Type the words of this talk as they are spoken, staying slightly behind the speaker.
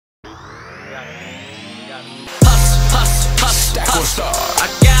Hustle. I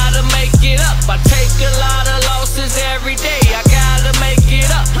gotta make it up. I take a lot of losses every day. I gotta make it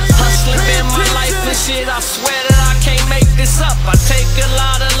up. Hustling in my life and shit. I swear that I can't make this up. I take a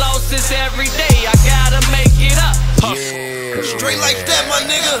lot of losses every day. I gotta make it up. Yeah. Straight like that, my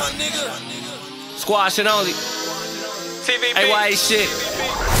nigga. Squash it only. AYA shit.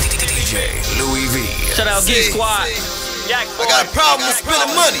 DJ Louie V. Shout out Geek Squad. I got a problem with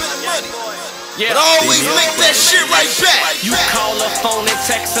spending money. Yeah. But I always make that shit right back. You call a phone and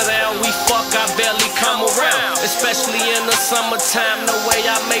text her down, we fuck, I barely come around. Especially in the summertime, the way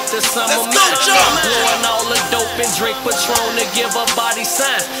I make the summer Let's go, mine. Jocka. Blowing all the dope and drink Patron to give her body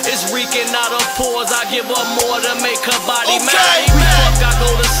signs. It's reeking out her pores, I give her more to make her body mine. We fuck, I go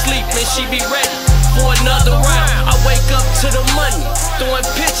to sleep and she be ready for another round. I wake up to the money, throwing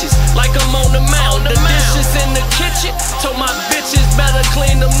pitches like I'm on the mound. The dishes in the kitchen, told my bitches better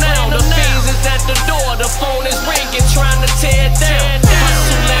clean them now. The fiends is at the door, the phone is ringing, trying to tear it down.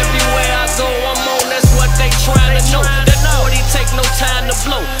 Hustle everywhere I go, I'm on, that's what they trying to know. That 40 take no time to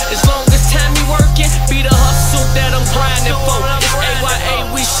blow. As long as time you working, be the hustle that I'm grinding for. It's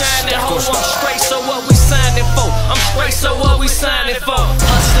AYA, we shining, ho, I'm straight, so what we signing for? I'm straight, so what we signing for?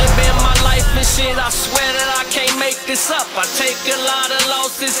 Hustling been my life and shit, I swear that I can't make this up. I take a lot of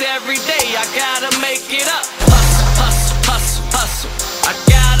losses every day, I gotta make it up. Hustle. I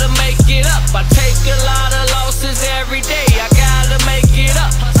gotta make it up. I take a lot of losses every day, I gotta make it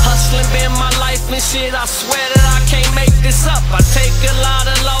up. Hustling been my life and shit, I swear that I can't make this up. I take a lot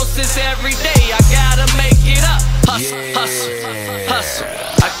of losses every day, I gotta make it up. Hustle.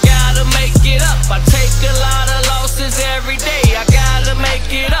 I gotta make it up. I take a lot of losses every day, I gotta make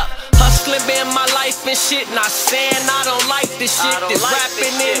it up. Hustling been my life and shit, not saying I don't like this shit. This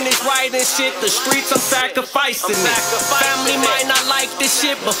rapping and this writing shit, the streets I'm sacrificing it. Family might not like this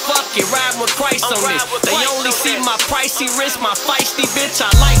shit, but fuck it, ride with Christ on this. They only see my pricey wrist, my feisty bitch,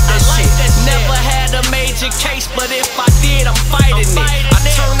 I like that shit. Never had a major case, but if I did, I'm fighting it. I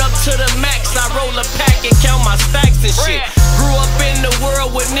turn up to the max, I roll a pack and count my stacks and shit. Grew up in the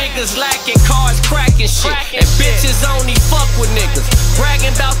world with niggas lacking, cars cracking shit. And bitches only fuck with niggas,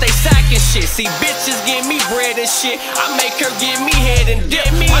 bragging about they sacking shit. See, bitches give me bread and shit, I make her give me head and dip.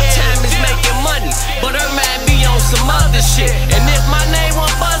 My time is making money, but her man be on some other shit. And if my name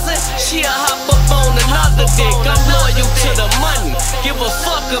was buzzing, she'll hop up on another dick. I'm loyal to the money, give a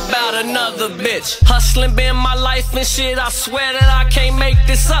fuck about another bitch. Hustling been my life and shit, I swear that I can't make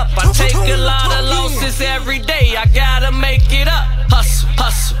this up. I take a lot of losses every day, I gotta make it up. Hustle.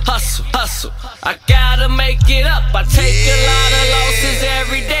 I gotta make it up. I take a lot of losses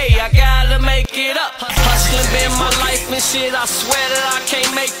every day, I gotta make it up. Hustling been my life and shit, I swear that I can't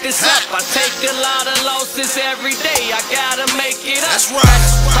make this up. I take a lot of losses every day, I gotta make it up. That's right.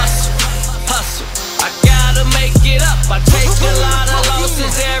 Hustle. I gotta make it up. I take a lot of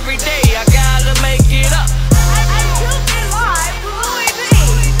losses every day, I gotta make it up. I took it live to Louie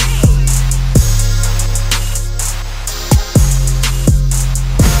V.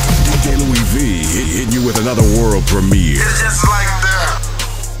 DJ Louie V hitting you with another world premiere. It's just like that.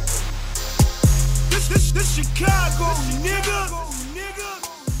 This Chicago, nigga.